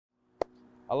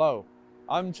Hello,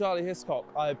 I'm Charlie Hiscock.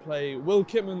 I play Will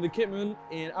Kitman the Kitman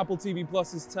in Apple TV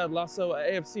Plus's Ted Lasso at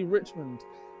AFC Richmond.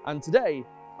 And today,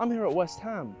 I'm here at West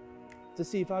Ham to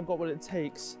see if I've got what it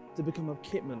takes to become a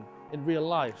Kitman in real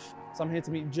life. So I'm here to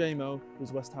meet JMO,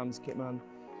 who's West Ham's Kitman,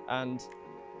 and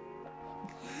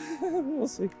we'll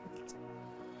see.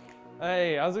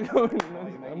 Hey, how's it going?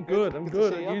 I'm good, I'm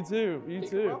good. You too, you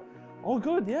too. All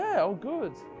good, yeah, all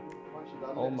good.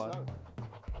 Oh my.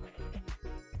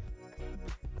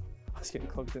 It's getting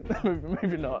clogged in.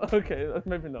 Maybe not. Okay,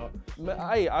 maybe not.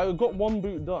 Hey, I got one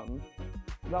boot done.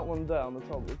 That one there on the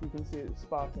top. If you can see it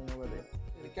sparkling already.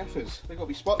 The gaffers, they got to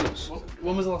be spotless.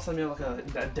 When was the last time you had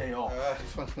like a day off?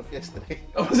 Fun enough yesterday.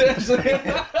 Oh, was it actually?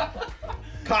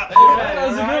 Cut. Hey,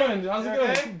 how's it going? How's it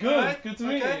going? Good. Right. Good to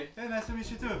meet you. Yeah, nice to meet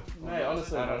you too. Hey,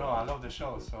 honestly. I don't know. I love the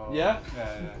show. So. Yeah. Yeah. I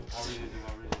really do.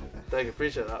 Thank you.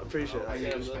 Appreciate that. Appreciate that. I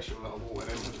get a special lot of water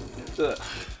then.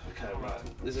 Okay, right.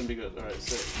 This is gonna be good. All right,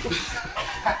 sick.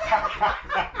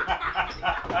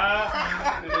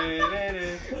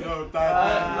 No,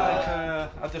 Dad.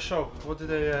 At the show, what did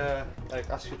they like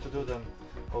ask you to do then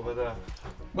over there?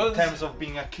 Well, in terms of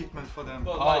being a kitman for them.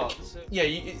 But like, yeah,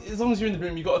 as long as you're in the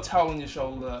room, you got a towel on your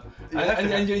shoulder,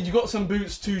 and you got some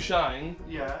boots to shine.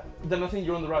 Yeah. Then I think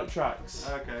you're on the right tracks.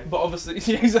 Okay. But obviously,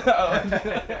 hello,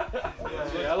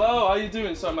 how you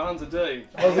doing? Sorry, my hands are dirty.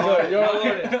 How's it going? You're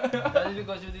alright. That's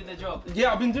because you did the job.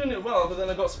 Yeah, I've been doing it well, but then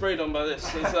I got sprayed on by this.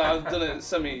 So I've done it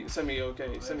semi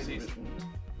decent.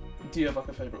 Do you have like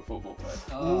a favourite football player?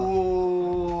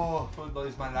 Oh, football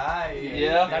is my life.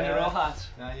 Yeah. Dani Rojas.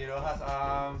 Dani Rojas.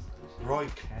 Roy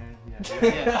Ken.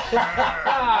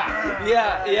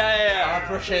 Yeah. I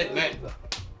appreciate it, mate.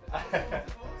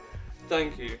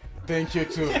 Thank you. Thank you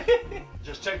too.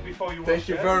 Just check before you. Thank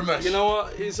you very much. You know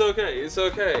what? It's okay. It's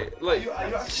okay. Like. Are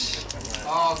you actually?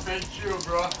 Oh, thank you,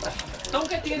 bro. Don't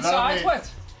get the insides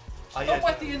wet. Oh, Don't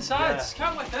wet the insides.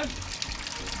 Can't wet them.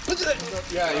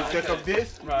 Yeah, you take up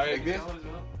this, right. like this.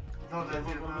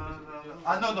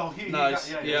 No, he. Nice.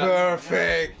 Yeah.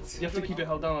 Perfect. You have to keep it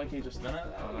held down like you just did.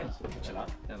 Oh, nice. Chill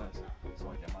out. Yeah, nice. So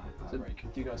I get my So, break.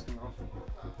 do you guys come off?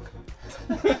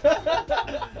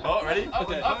 Oh, ready?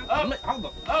 Okay. Up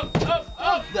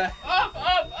there.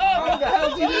 How the hell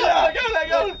do you do that? Let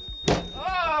go.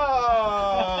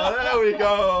 Oh, there we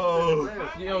go.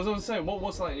 Yeah, I was always saying,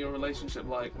 what's like your relationship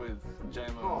like with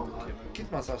JMO?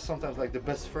 Kitmans are sometimes like the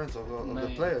best friends of the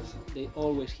Man, players. They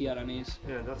always hear and it's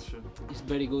Yeah, that's true.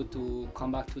 very good to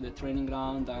come back to the training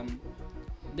ground and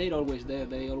they're always there.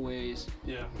 They always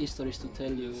stories to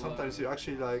tell you. Sometimes you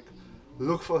actually like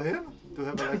look for him to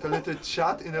have like a little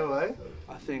chat in a way.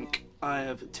 I think I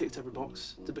have ticked every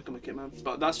box to become a kitman,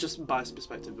 but that's just biased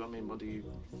perspective. I mean, what do you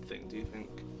think? Do you think?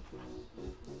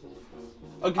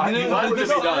 Okay, You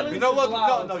know what?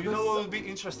 Loud. No, you know what would be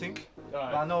interesting?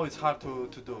 Right. I know it's hard to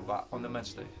do, but on the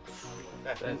match day.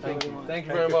 Thank you. Thank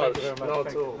you very much. Thank you very much. Not Thank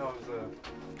at you. all. No, it was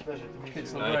a pleasure to meet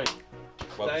It's you. not great.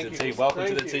 Welcome Thank to you. the team. Welcome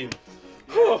Thank to the you. team.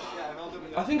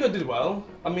 I think I did well.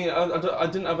 I mean, I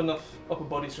didn't have enough upper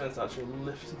body strength to actually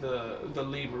lift the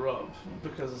lever up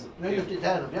because. You lifted it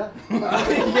down, have you?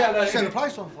 Yeah, no, Set the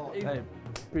price on for it. Hey,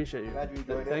 appreciate you. Glad you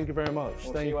enjoyed it. Thank you very much.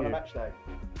 We'll Thank see you on a you. match day.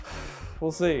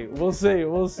 We'll see. We'll see.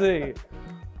 We'll see.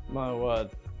 My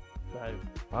word. Right.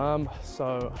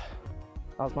 So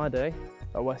that was my day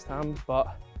at West Ham,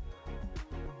 but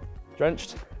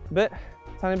drenched a bit,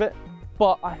 tiny bit.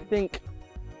 But I think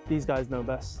these guys know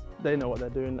best. They know what they're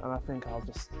doing, and I think I'll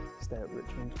just stay at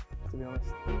Richmond, to be honest.